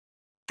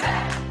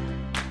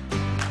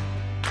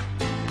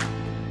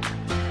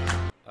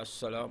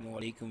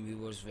अस्सलामुअलैकुम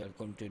viewers,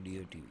 welcome to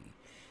DOTV।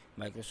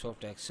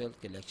 Microsoft Excel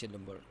के lecture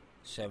number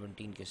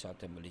 17 के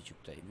साथ हम मिल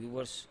चुका है।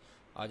 व्यूवर्स,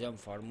 आज हम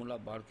फार्मूला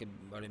बार के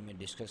बारे में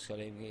डिस्कस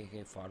करेंगे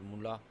कि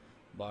फार्मूला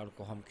बार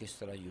को हम किस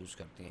तरह यूज़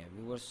करते हैं।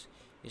 व्यूवर्स,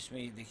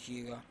 इसमें ये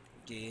देखिएगा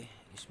कि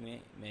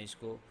इसमें मैं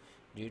इसको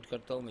रीड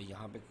करता हूँ। मैं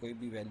यहाँ पे कोई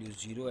भी वैल्यू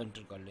ज़ीरो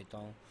एंटर कर लेता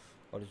हूँ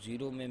और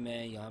ज़ीरो में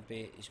मैं यहाँ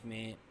पे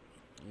इसमें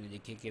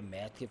देखिए कि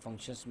मैथ के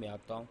फंक्शंस में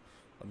आता हूँ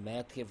और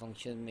मैथ के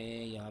फंक्शन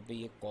में यहाँ पे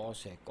ये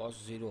कॉस है,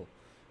 कॉस ज़ीरो।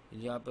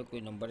 यहाँ पे कोई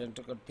नंबर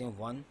एंटर करते हैं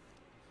 1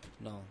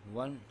 ना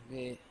 1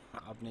 के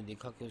आपने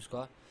देखा कि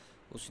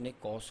उसने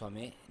कॉस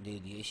हमें दे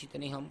दिया। इसी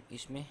तरह हम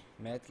इसमें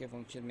मैथ के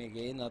फंक्शन में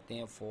गेन आते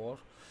हैं 4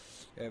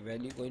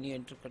 वैल्यू कोई नहीं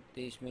एंटर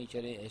करते इसमें।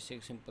 चले ऐसे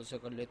सिंपल सा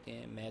कर लेते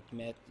हैं। मैथ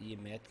ये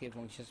मैथ के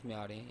फंक्शंस में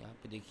आ रहे हैं। यहाँ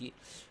पे देखिए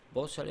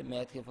बहुत सारे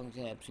मैथ के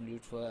फंक्शन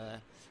एब्सोल्यूट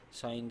है,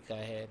 साइन का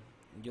है,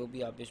 जो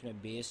भी आप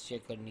इसमें बेस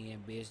चेक करनी है।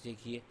 बेस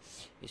देखिए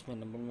इसमें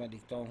नंबर मैं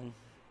लिखता हूँ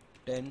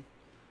 10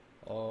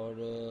 और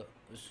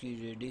उसकी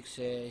रेडिक्स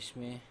है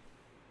इसमें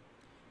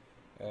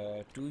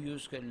 2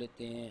 यूज़ कर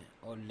लेते हैं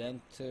और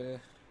लेंथ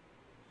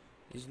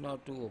इज़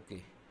नॉट 2। ओके,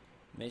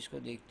 मैं इसको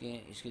देखते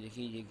हैं। इसके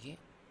देखिए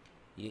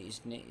ये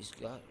इसने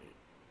इसका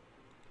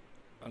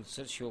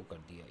आंसर शो कर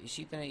दिया।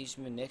 इसी तरह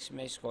इसमें नेक्स्ट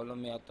मैं इस कॉलम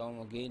में आता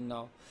हूँ अगेन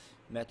नाउ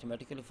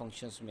मैथमेटिकल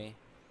फंक्शंस में।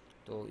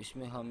 तो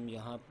इसमें हम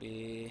यहाँ पे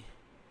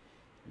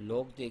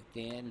लॉग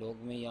देखते हैं। लॉग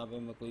में यहाँ पे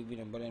मैं कोई भी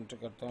नंबर एंटर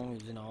करता हूँ।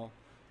 इज नाउ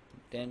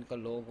 10 का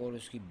लॉग और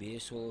उसकी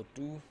बेस हो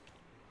 2।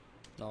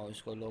 नाउ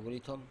इसको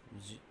लॉगरिथम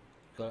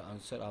का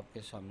आंसर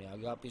आपके सामने आ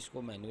गया। आप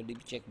इसको मैन्युअली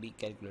भी चेक भी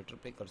कैलकुलेटर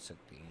पे कर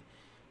सकते हैं।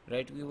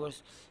 राइट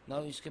व्यूवर्स,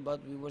 नाउ इसके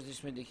बाद व्यूवर्स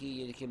इसमें देखिए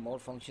ये देखिए मोर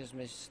फंक्शंस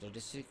में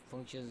स्टैटिस्टिक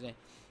फंक्शंस हैं।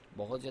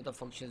 बहुत ज़्यादा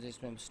फंक्शंस हैं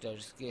इसमें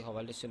स्टैटिस्टिक्स के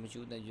हवाले से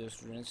मौजूद हैं। जो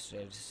स्टूडेंट्स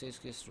स्टैटिस्टिक्स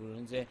के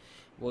स्टूडेंट्स हैं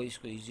वो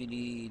इसको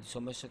इजीली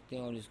समझ सकते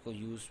हैं और इसको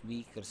यूज़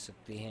भी कर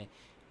सकते हैं।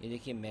 ये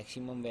देखिए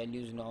maximum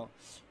values now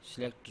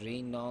select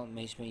range. Now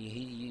मैं इसमें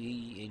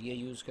यही एरिया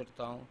यूज़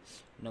करता हूँ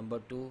नंबर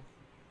 2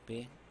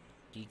 पे।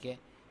 ठीक है,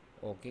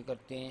 ओके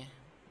करते हैं।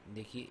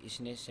 देखिए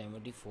इसने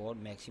 74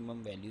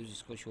 मैक्सिमम वैल्यूज़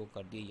इसको शो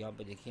कर दी। यहाँ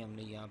पे देखिए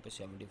हमने यहाँ पे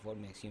 74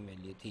 मैक्सिमम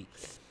वैल्यू थी।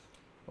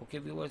 ओके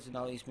व्यूवर्स,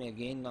 नाउ इसमें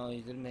अगेन नाउ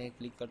इधर मैं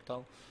क्लिक करता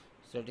हूँ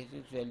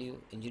स्टैटिस्टिक्स वैल्यू।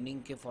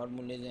 इंजीनियरिंग के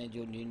फार्मूलेज हैं,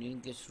 जो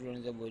इंजीनियरिंग के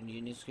स्टूडेंट्स हैं वो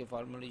इंजीनियर्स के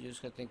फार्मूले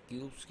यूज़ करते हैं,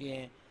 क्यूब्स के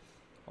हैं।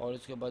 और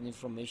उसके बाद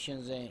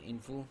इंफॉर्मेशन हैं,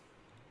 इन्फो।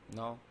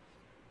 नाउ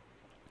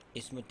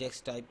इसमें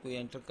टेक्स्ट टाइप को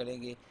एंटर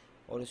करेंगे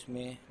और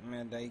इसमें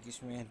मैं लाइक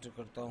इसमें एंटर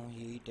करता हूँ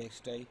यही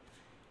टेक्स्ट टाइप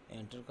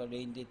एंटर कर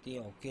रेंज देती है।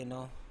 ओके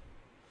नाउ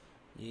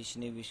ये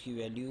इसने भी इसकी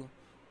वैल्यू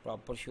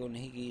प्रॉपर शो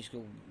नहीं की। इसको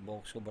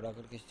बॉक्स को बड़ा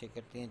करके चेक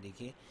करते हैं।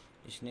 देखिए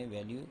इसने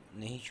वैल्यू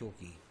नहीं शो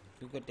की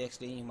क्योंकि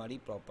टेक्स्ट रेंज हमारी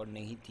प्रॉपर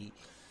नहीं थी।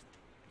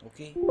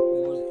 ओके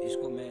और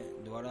इसको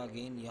मैं दोबारा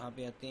अगेन यहाँ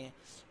पे आते हैं।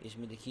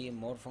 इसमें देखिए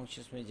मोर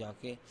फंक्शंस में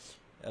जाके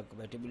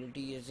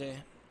कंपैटिबिलिटी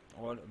है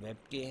और वेब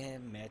के हैं।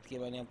 मैथ के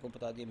मैंने आपको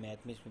बता दिया।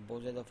 मैथ में इसमें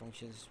बहुत ज़्यादा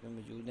फंक्शंस इसमें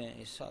मौजूद हैं।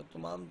 इस साथ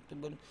तमाम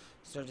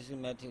statistics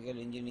mathematical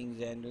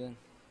engineering and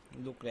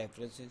look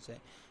references है।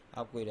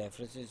 आप कोई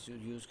रेफरेंसेस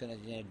यूज़ करना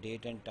चाहिए,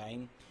 डेट एंड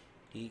टाइम।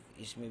 ठीक,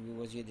 इसमें भी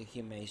बस ये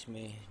देखिए मैं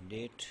इसमें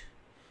डेट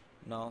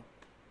नाउ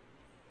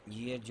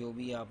ईयर जो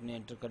भी आपने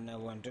एंटर करना है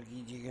वो एंटर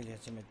कीजिएगा।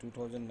 जैसे मैं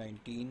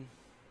 2019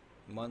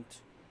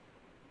 मंथ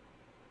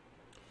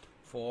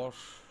 4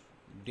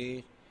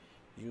 डे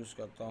यूज़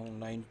करता हूँ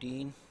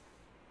 19।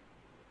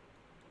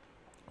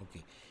 ओके,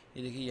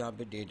 ये देखिए यहाँ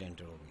पे डेट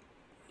एंटर होगी।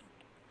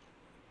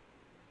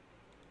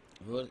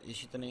 वो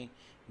इसी तरह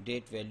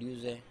डेट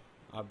वैल्यूज़ है,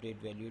 आप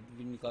डेट वैल्यू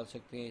भी निकाल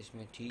सकते हैं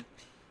इसमें। ठीक,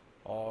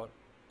 और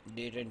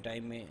डेट एंड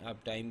टाइम में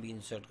आप टाइम भी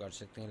इंसर्ट कर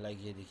सकते हैं। लाइक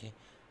ये देखिए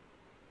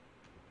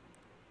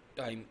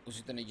टाइम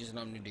उसी तरह जिस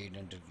नाम ने डेट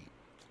एंटर की।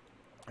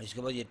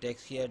 इसके बाद ये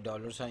टेक्स्ट किया है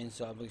डॉलर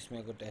साइंस। आप इसमें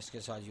अगर टेक्स्ट के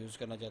साथ यूज़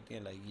करना चाहते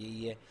हैं लाइक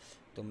यही है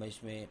तो मैं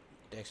इसमें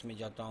टेक्स्ट में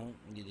जाता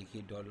हूँ। ये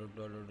देखिए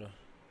डॉलर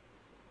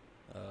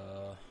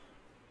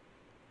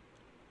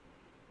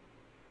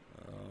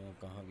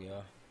कहाँ गया,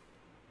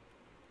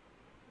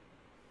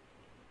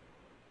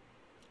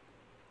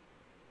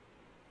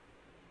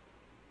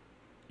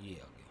 ये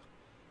आ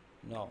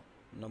गया। Now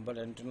number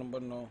enter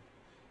number 9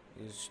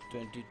 is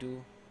 22।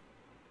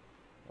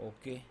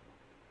 Okay,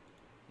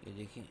 ये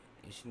देखिए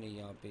इसने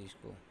यहाँ पे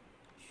इसको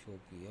शो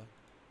किया।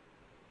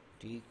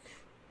 ठीक,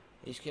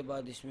 इसके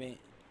बाद इसमें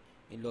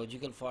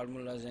लॉजिकल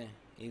फार्मूलाज हैं,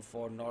 इफ़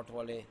और नॉट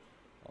वाले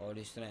और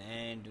इस तरह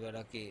एंड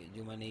वगैरह के,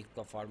 जो मैंने एक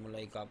का फार्मूला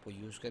एक आपको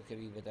यूज़ करके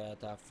भी बताया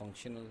था।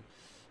 फंक्शनल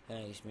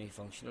है, इसमें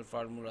फंक्शनल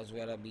फार्मूलाज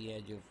वगैरह भी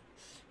है जो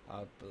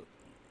आप,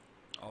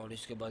 और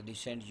इसके बाद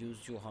रिसेंट यूज़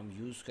जो हम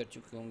यूज़ कर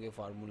चुके होंगे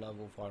फार्मूला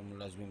वो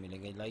फार्मूलाज भी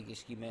मिलेंगे। लाइक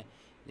इसकी मैं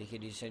देखिए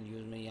रिसेंट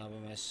यूज़ में यहाँ पे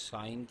मैं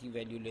साइन की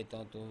वैल्यू लेता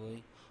हूँ तो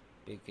वही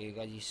पे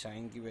कहेगा जी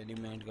साइन की वैल्यू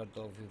मैं ऐड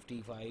करता हूँ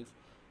 55।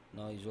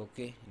 नाउ इज़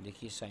ओके,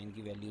 देखिए साइन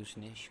की वैल्यू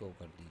उसने शो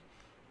कर दी।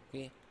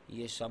 ओके,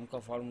 ये सम का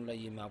फार्मूला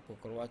ये मैं आपको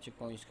करवा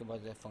चुका हूँ। इसके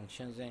बाद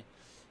फंक्शंस हैं,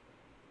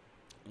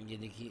 ये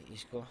देखिए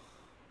इसको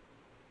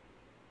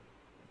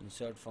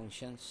इंसर्ट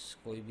फंक्शंस,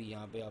 कोई भी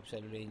यहाँ पे आप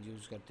सेल रेंज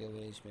यूज़ करते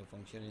हुए इसमें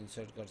फंक्शन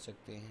इंसर्ट कर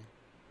सकते हैं।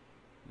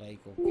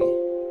 Like okay,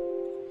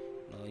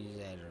 no is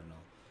error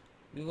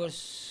now. Viewers,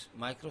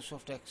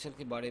 Microsoft Excel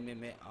के बारे में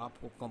मैं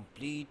आपको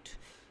कंप्लीट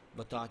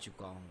बता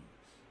चुका हूँ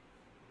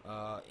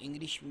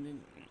इंग्लिश में,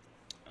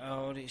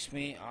 और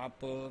इसमें आप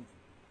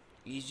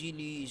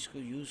इजीली इसको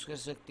यूज़ कर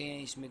सकते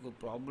हैं। इसमें कोई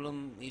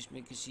प्रॉब्लम,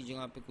 इसमें किसी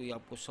जगह पे कोई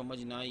आपको समझ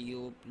ना आई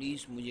हो,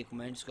 प्लीज़ मुझे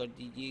कमेंट्स कर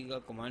दीजिएगा।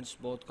 कमेंट्स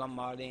बहुत कम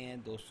आ रहे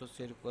हैं, दोस्तों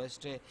से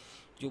रिक्वेस्ट है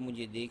जो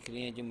मुझे देख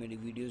रहे हैं, जो मेरी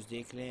वीडियोस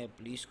देख रहे हैं,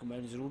 प्लीज़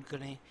कमेंट ज़रूर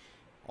करें।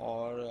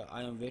 और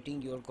I am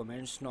waiting your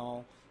comments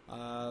now.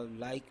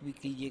 Like भी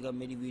कीजिएगा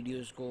मेरी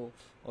वीडियोस को,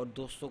 और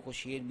दोस्तों को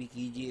शेयर भी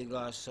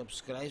कीजिएगा।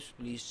 सब्सक्राइब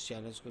प्लीज़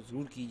चैनल्स को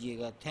ज़रूर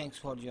कीजिएगा। Thanks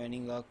for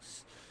joining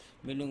us.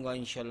 मिलूँगा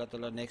इंशाल्लाह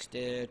ताला नेक्स्ट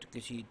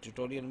किसी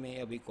ट्यूटोरियल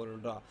में। अभी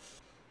कोरोडा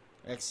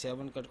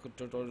X7 का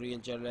ट्यूटोरियल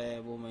चल रहा है,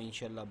 वो मैं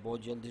इंशाल्लाह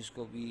बहुत जल्द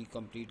इसको भी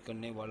कंप्लीट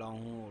करने वाला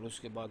हूँ, और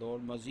उसके बाद और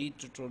मज़ीद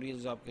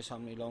ट्यूटोरियल्स आपके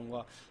सामने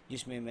लाऊंगा,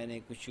 जिसमें मैंने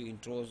कुछ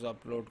इंट्रोज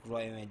अपलोड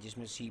करवाए हुए हैं,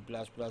 जिसमें C++,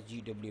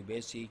 GW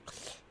बेसिक,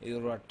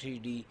 यूरा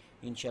 3D,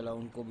 इंशाल्लाह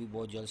उनको भी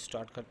बहुत जल्द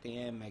स्टार्ट करते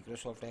हैं।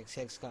 माइक्रोसॉफ्ट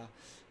एक्सेस का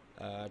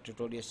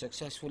ट्यूटोरियल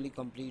सक्सेसफुली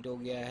कंप्लीट हो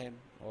गया है,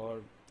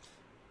 और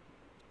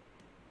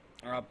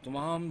आप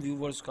तमाम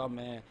व्यूवर्स का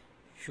मैं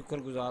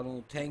शुक्रगुजार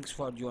हूँ। Thanks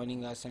for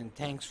joining us and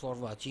thanks for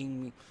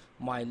watching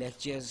my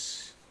lectures.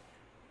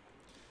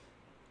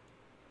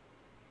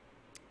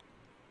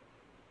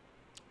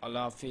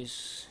 अल्लाह हाफिज़।